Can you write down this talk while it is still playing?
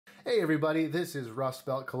Hey everybody, this is Rust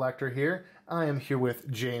Belt Collector here. I am here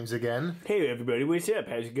with James again. Hey everybody, what's up?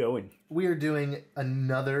 How's it going? We are doing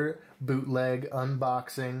another bootleg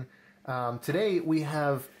unboxing. Today we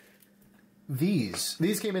have these.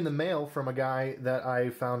 These came in the mail from a guy that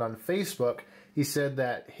I found on Facebook. He said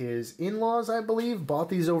that his in-laws, I believe, bought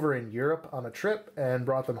these over in Europe on a trip and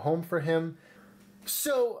brought them home for him.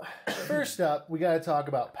 So, first up, we got to talk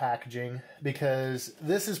about packaging, because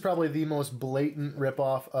this is probably the most blatant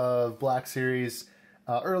ripoff of Black Series,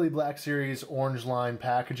 early Black Series Orange Line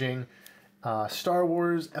packaging. Star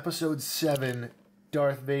Wars Episode VII,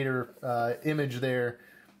 Darth Vader image there,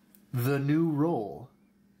 the new role.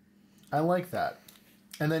 I like that.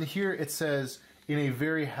 And then here it says, in a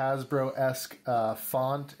very Hasbro-esque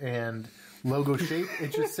font and logo shape,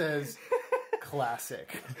 it just says,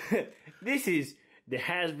 classic. This is the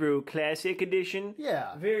Hasbro Classic Edition.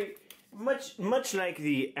 Yeah. Very much like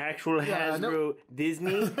the actual Hasbro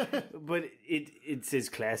Disney, but it says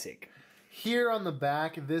classic. Here on the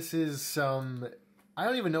back, this is some... I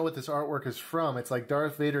don't even know what this artwork is from. It's like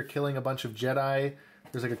Darth Vader killing a bunch of Jedi.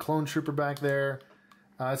 There's like a clone trooper back there.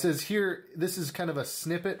 It says here, this is kind of a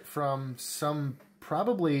snippet from some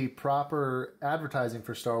probably proper advertising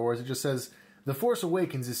for Star Wars. It just says, The Force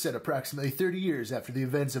Awakens is set approximately 30 years after the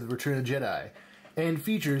events of the Return of the Jedi, and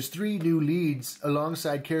features 3 new leads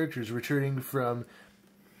alongside characters returning from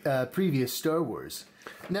previous Star Wars.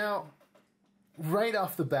 Now, right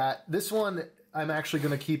off the bat, this one I'm actually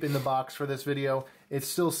going to keep in the box for this video. It's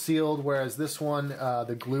still sealed, whereas this one,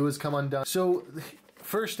 the glue has come undone. So,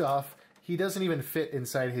 first off, he doesn't even fit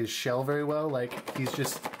inside his shell very well. Like, he's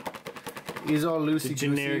all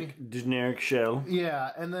loosey-goosey. Generic shell.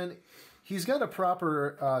 Yeah, and then he's got a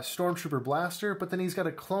proper Stormtrooper blaster, but then he's got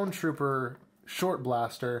a Clone Trooper short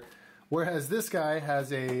blaster, whereas this guy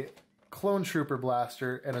has a Clone Trooper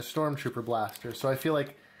blaster and a Stormtrooper blaster. So I feel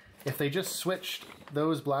like if they just switched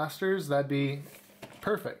those blasters, that'd be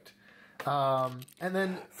perfect. And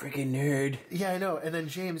then... Freaking nerd. Yeah, I know. And then,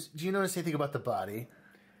 James, do you notice anything about the body?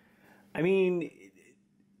 I mean,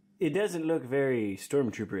 it doesn't look very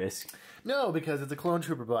Stormtrooper-esque. No, because it's a Clone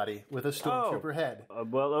Trooper body with a Stormtrooper head.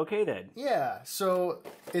 Well, okay then. Yeah, so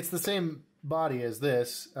it's the same body as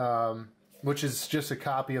this, which is just a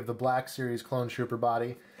copy of the Black Series Clone Trooper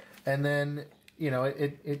body. And then, you know,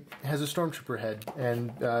 it has a Stormtrooper head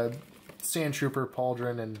and Sand Trooper,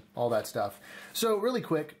 Pauldron, and all that stuff. So, really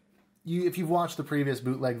quick, if you've watched the previous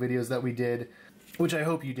bootleg videos that we did, which I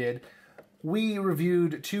hope you did, we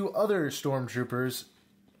reviewed 2 other Stormtroopers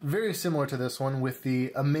very similar to this one, with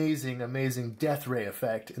the amazing, amazing death ray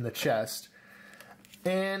effect in the chest.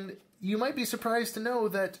 And you might be surprised to know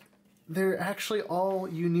that they're actually all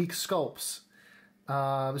unique sculpts.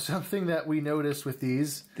 Something that we noticed with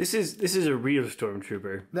these. This is a real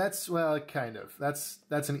Stormtrooper. That's, well, kind of. That's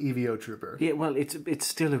an EVO trooper. Yeah, well, it's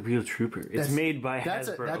still a real trooper. It's made by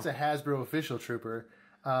Hasbro. That's a Hasbro official trooper.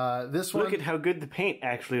 This one. Look at how good the paint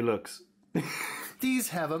actually looks. These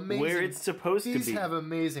have amazing... Where it's supposed to be. These have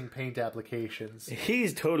amazing paint applications.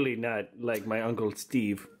 He's totally not like my Uncle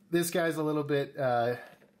Steve. This guy's a little bit...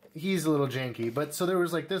 he's a little janky. But so there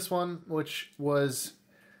was like this one, which was...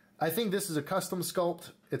 I think this is a custom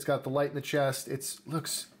sculpt. It's got the light in the chest. It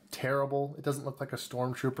looks terrible. It doesn't look like a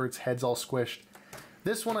Stormtrooper. Its head's all squished.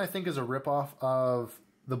 This one I think is a ripoff of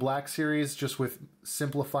the Black Series, just with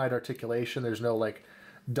simplified articulation. There's no like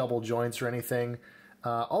double joints or anything.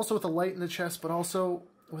 Also with a light in the chest, but also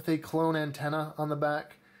with a clone antenna on the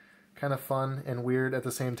back. Kind of fun and weird at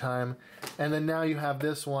the same time. And then now you have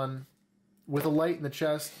this one with a light in the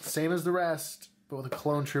chest, same as the rest, but with a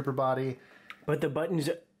Clone Trooper body. But the button's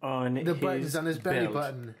on his belly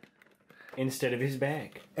button. Instead of his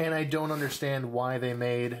back. And I don't understand why they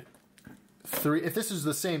made 3... If this is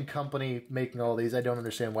the same company making all these, I don't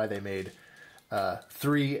understand why they made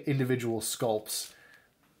 3 individual sculpts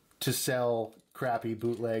to sell crappy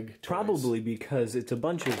bootleg toys. Probably because it's a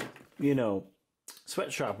bunch of, you know,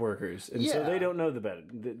 sweatshop workers, and so they don't know the better.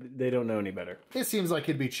 They don't know any better. It seems like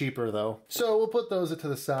it'd be cheaper, though. So we'll put those to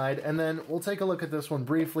the side, and then we'll take a look at this one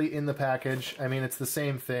briefly in the package. I mean, it's the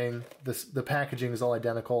same thing. The packaging is all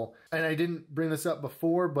identical. And I didn't bring this up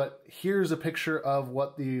before, but here's a picture of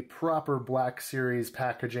what the proper Black Series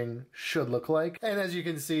packaging should look like. And as you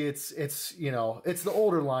can see, it's you know, it's the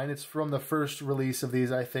older line. It's from the first release of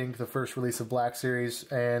these, I think, the first release of Black Series,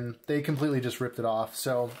 and they completely just ripped it off.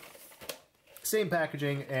 So... same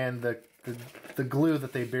packaging, and the glue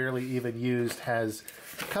that they barely even used has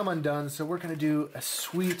come undone, so we're going to do a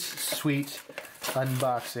sweet, sweet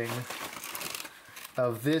unboxing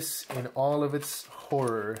of this in all of its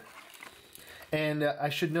horror. And I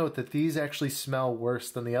should note that these actually smell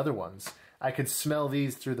worse than the other ones. I could smell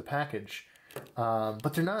these through the package.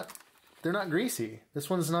 But they're not greasy. This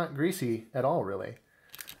one's not greasy at all, really.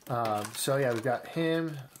 So yeah, we've got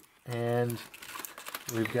him, and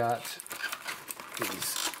we've got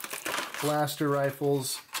these blaster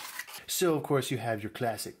rifles. So of course you have your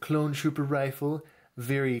classic clone trooper rifle,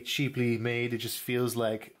 very cheaply made. It just feels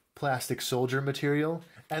like plastic soldier material.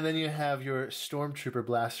 And then you have your stormtrooper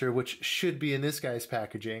blaster, which should be in this guy's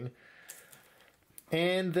packaging.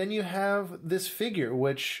 And then you have this figure,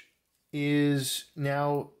 which is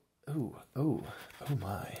now... Oh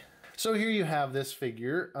my. So here you have this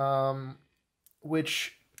figure,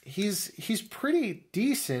 which he's pretty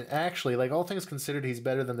decent, actually. Like, all things considered, he's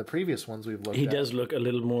better than the previous ones we've looked at. He does look a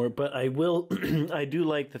little more, but I do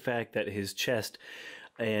like the fact that his chest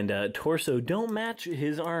and torso don't match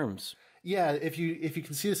his arms. Yeah, if you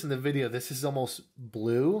can see this in the video, this is almost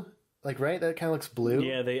blue. Like, right? That kind of looks blue.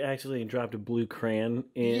 Yeah, they actually dropped a blue crayon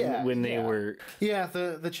in when they were... Yeah,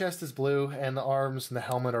 the chest is blue, and the arms and the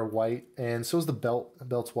helmet are white, and so is the belt. The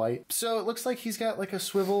belt's white. So it looks like he's got, like, a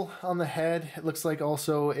swivel on the head. It looks like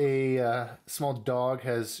also a small dog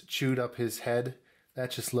has chewed up his head. That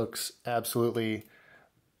just looks absolutely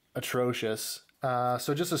atrocious.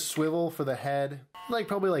 So just a swivel for the head.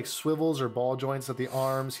 Probably like swivels or ball joints at the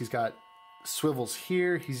arms. He's got swivels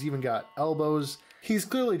here. He's even got elbows. He's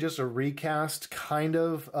clearly just a recast, kind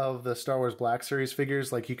of the Star Wars Black Series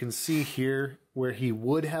figures. Like, you can see here where he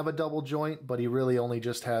would have a double joint, but he really only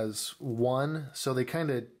just has one. So they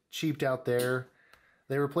kind of cheaped out there.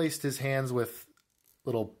 They replaced his hands with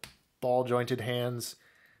little ball-jointed hands,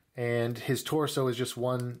 and his torso is just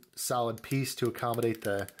one solid piece to accommodate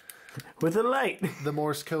the... With a light. The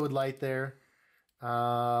Morse code light there.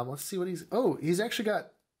 Let's see what he's... Oh, he's actually got...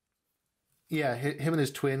 Yeah, him and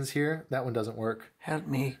his twins here. That one doesn't work. Help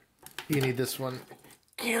me. You need this one.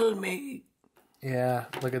 Kill me. Yeah,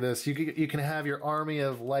 look at this. You can have your army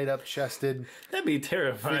of light-up chested... That'd be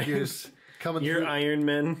terrifying. Figures coming your through. Iron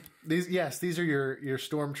Men. These are your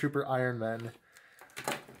Stormtrooper Iron Men.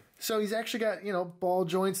 So he's actually got, ball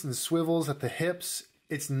joints and swivels at the hips.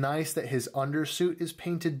 It's nice that his undersuit is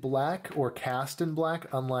painted black or cast in black,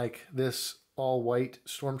 unlike this all-white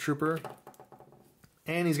Stormtrooper.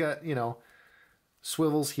 And he's got,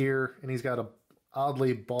 swivels here, and he's got a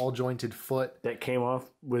oddly ball-jointed foot. That came off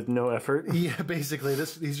with no effort? Yeah, basically.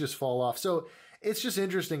 These just fall off. So it's just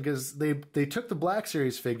interesting because they took the Black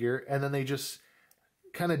Series figure, and then they just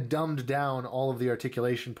kind of dumbed down all of the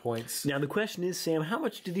articulation points. Now, the question is, Sam, how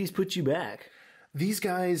much do these put you back? These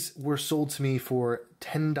guys were sold to me for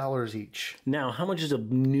 $10 each. Now, how much is a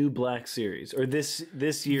new Black Series, or this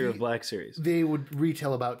year of Black Series? They would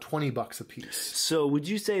retail about $20 a piece. So would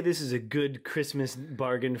you say this is a good Christmas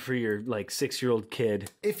bargain for your 6-year-old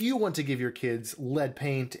kid? If you want to give your kids lead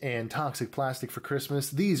paint and toxic plastic for Christmas,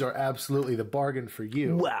 these are absolutely the bargain for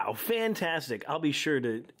you. Wow, fantastic. I'll be sure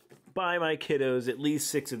to buy my kiddos at least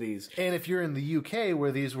 6 of these. And if you're in the UK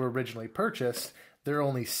where these were originally purchased, they're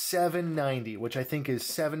only $7.90, which I think is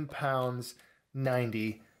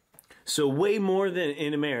 £7.90. So way more than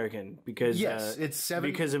in American, because yes, it's $7.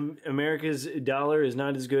 Because America's dollar is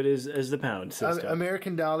not as good as the pound system.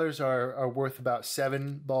 American dollars are worth about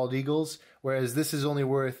 7 bald eagles, whereas this is only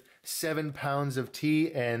worth 7 pounds of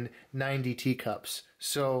tea and 90 teacups.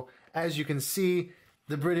 So as you can see,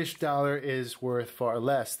 the British dollar is worth far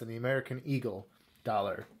less than the American eagle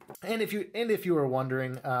dollar. And if you were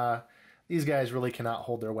wondering. These guys really cannot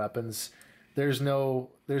hold their weapons. There's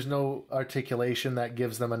no articulation that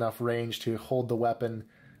gives them enough range to hold the weapon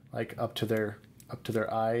up to their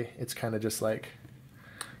eye. It's kind of just like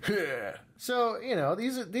So,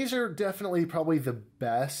 these are definitely probably the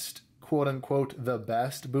best, quote unquote, the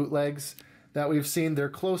best bootlegs that we've seen. They're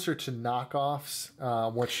closer to knockoffs,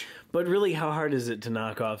 which... But really, how hard is it to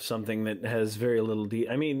knock off something that has very little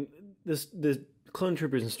I mean, the Clone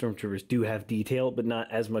Troopers and Stormtroopers do have detail, but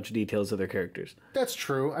not as much detail as other characters. That's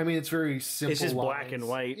true. I mean, it's very simple. It's just lines. black and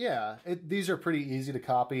white. Yeah, these are pretty easy to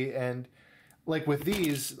copy, and with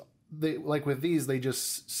these, they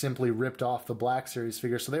just simply ripped off the Black Series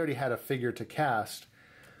figure, so they already had a figure to cast.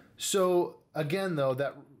 So again, though,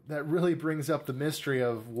 that really brings up the mystery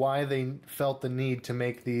of why they felt the need to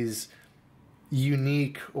make these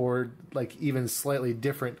unique or even slightly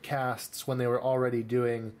different casts when they were already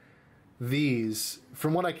doing these.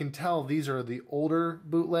 From what I can tell, these are the older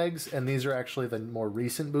bootlegs, and these are actually the more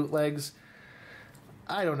recent bootlegs.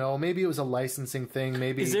 I don't know. Maybe it was a licensing thing.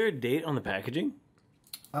 Maybe. Is there a date on the packaging?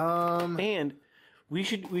 And we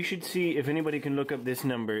should see if anybody can look up this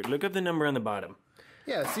number. Look up the number on the bottom.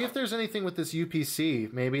 Yeah, see if there's anything with this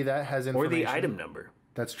UPC. Maybe that has information. Or the item number.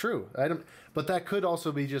 That's true. But that could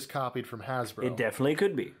also be just copied from Hasbro. It definitely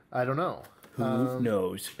could be. I don't know. Who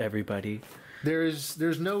knows, everybody?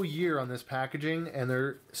 There's no year on this packaging, and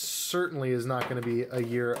there certainly is not going to be a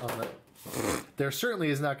year on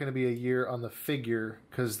the figure,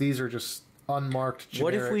 because these are just unmarked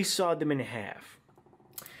generic. What if we sawed them in half?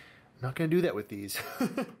 I'm not going to do that with these.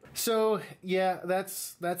 So yeah,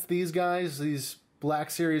 that's these guys, these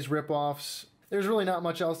Black Series ripoffs. There's really not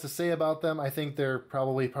much else to say about them. I think they're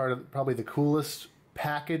probably probably the coolest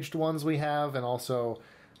packaged ones we have, and also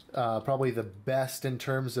probably the best in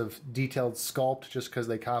terms of detailed sculpt, just because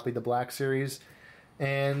they copied the Black Series.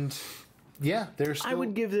 And yeah, they're still... I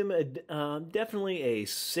would give them definitely a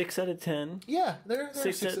 6 out of 10. Yeah, they're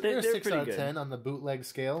 6 out of good. 10 on the bootleg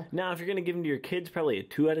scale. Now, if you're going to give them to your kids, probably a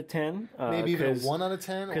 2 out of 10. Maybe even a 1 out of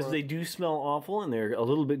 10. Because they do smell awful, and they're a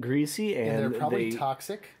little bit greasy. And they're probably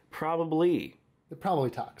toxic. Probably. They're probably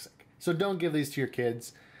toxic. So don't give these to your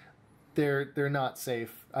kids. They're not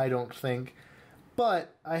safe, I don't think.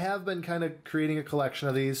 But I have been kind of creating a collection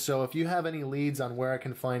of these, so if you have any leads on where I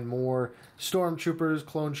can find more Stormtroopers,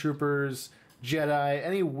 Clone Troopers, Jedi,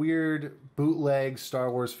 any weird bootleg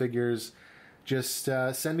Star Wars figures, just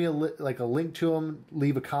send me a link to them,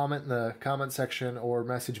 leave a comment in the comment section, or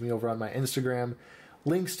message me over on my Instagram.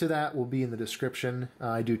 Links to that will be in the description.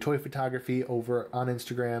 I do toy photography over on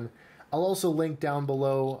Instagram. I'll also link down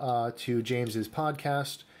below to James's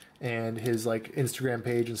podcast and his Instagram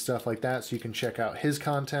page and stuff like that, so you can check out his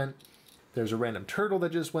content. There's a random turtle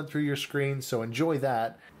that just went through your screen, so enjoy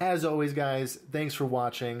that. As always, guys, thanks for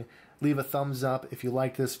watching. Leave a thumbs up if you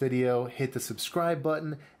liked this video. Hit the subscribe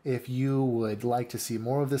button if you would like to see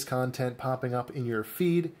more of this content popping up in your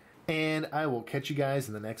feed. And I will catch you guys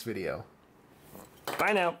in the next video.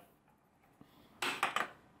 Bye now.